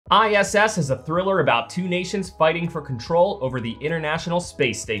I.S.S. is a thriller about two nations fighting for control over the International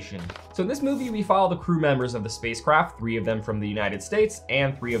Space Station. So in this movie, we follow the crew members of the spacecraft, 3 of them from the United States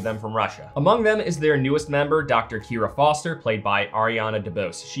and 3 of them from Russia. Among them is their newest member, Dr. Kira Foster, played by Ariana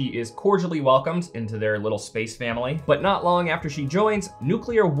DeBose. She is cordially welcomed into their little space family, but not long after she joins,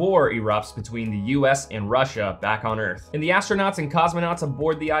 nuclear war erupts between the US and Russia back on Earth. And the astronauts and cosmonauts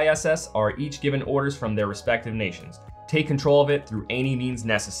aboard the ISS are each given orders from their respective nations. Take control of it through any means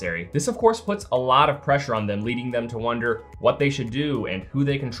necessary. This of course puts a lot of pressure on them, leading them to wonder what they should do and who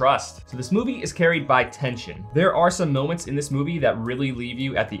they can trust. So this movie is carried by tension. There are some moments in this movie that really leave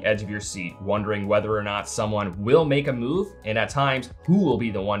you at the edge of your seat, wondering whether or not someone will make a move, and at times, who will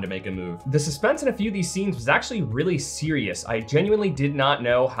be the one to make a move. The suspense in a few of these scenes was actually really serious. I genuinely did not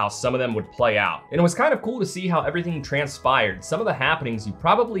know how some of them would play out. And it was kind of cool to see how everything transpired. Some of the happenings you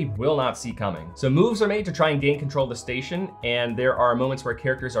probably will not see coming. So moves are made to try and gain control of the station, and there are moments where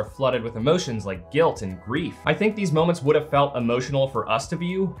characters are flooded with emotions like guilt and grief. I think these moments would have felt emotional for us to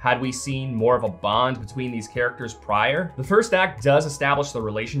view had we seen more of a bond between these characters prior. The first act does establish the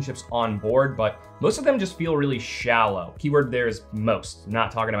relationships on board, but most of them just feel really shallow. Keyword there is most,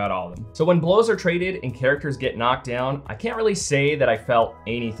 not talking about all of them. So when blows are traded and characters get knocked down, I can't really say that I felt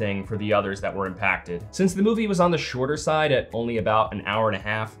anything for the others that were impacted. Since the movie was on the shorter side at only about an hour and a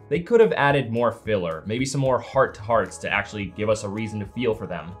half, they could have added more filler, maybe some more heart-to-hearts to actually give us a reason to feel for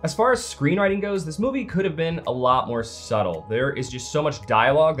them. As far as screenwriting goes, this movie could have been a lot more subtle. There is just so much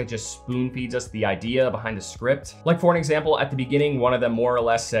dialogue that just spoon feeds us the idea behind the script. Like for an example, at the beginning, one of them more or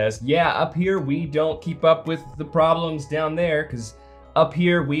less says, yeah, up here we don't keep up with the problems down there, because up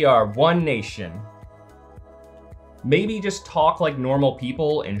here we are one nation. Maybe just talk like normal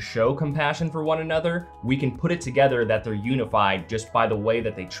people and show compassion for one another. We can put it together that they're unified just by the way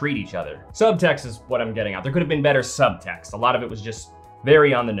that they treat each other. Subtext is what I'm getting at. There could have been better subtext. A lot of it was just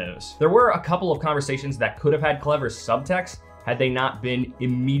very on the nose. There were a couple of conversations that could have had clever subtext had they not been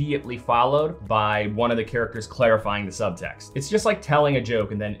immediately followed by one of the characters clarifying the subtext. It's just like telling a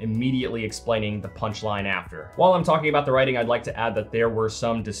joke and then immediately explaining the punchline after. While I'm talking about the writing, I'd like to add that there were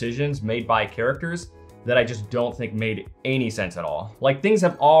some decisions made by characters that I just don't think made any sense at all. Like things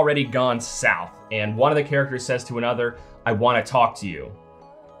have already gone south, and one of the characters says to another, I want to talk to you.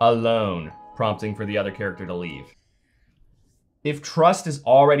 Alone, prompting for the other character to leave. If trust is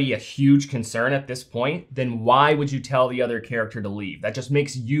already a huge concern at this point, then why would you tell the other character to leave? That just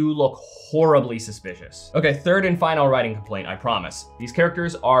makes you look horribly suspicious. Okay, third and final writing complaint, I promise. These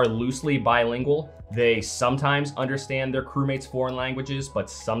characters are loosely bilingual. They sometimes understand their crewmates' foreign languages, but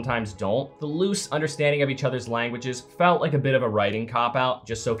sometimes don't. The loose understanding of each other's languages felt like a bit of a writing cop-out,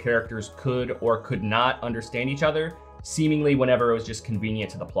 just so characters could or could not understand each other, seemingly whenever it was just convenient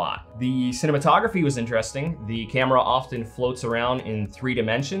to the plot. The cinematography was interesting. The camera often floats around in 3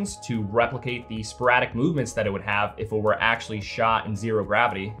 dimensions to replicate the sporadic movements that it would have if it were actually shot in 0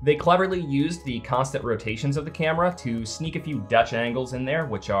 gravity. They cleverly used the constant rotations of the camera to sneak a few Dutch angles in there,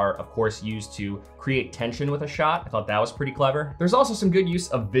 which are of course used to create tension with a shot. I thought that was pretty clever. There's also some good use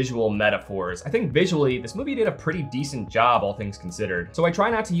of visual metaphors. I think visually, this movie did a pretty decent job, all things considered. So I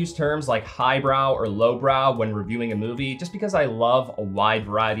try not to use terms like highbrow or lowbrow when reviewing a movie, just because I love a wide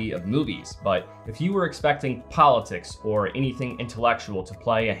variety of movies. But if you were expecting politics or anything intellectual to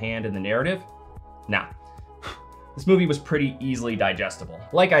play a hand in the narrative, nah. This movie was pretty easily digestible.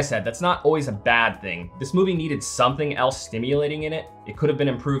 Like I said, that's not always a bad thing. This movie needed something else stimulating in it. It could have been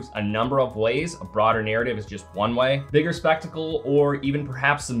improved a number of ways. A broader narrative is just one way. Bigger spectacle or even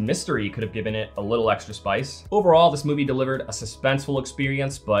perhaps some mystery could have given it a little extra spice. Overall, this movie delivered a suspenseful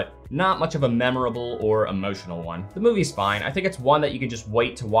experience, but not much of a memorable or emotional one. The movie's fine. I think it's one that you can just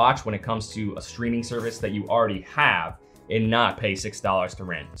wait to watch when it comes to a streaming service that you already have and not pay $6 to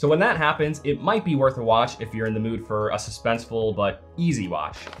rent. So when that happens, it might be worth a watch if you're in the mood for a suspenseful but easy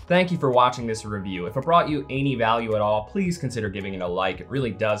watch. Thank you for watching this review. If it brought you any value at all, please consider giving it a like. It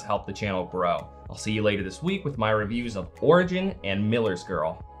really does help the channel grow. I'll see you later this week with my reviews of Origin and Miller's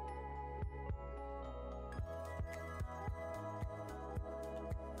Girl.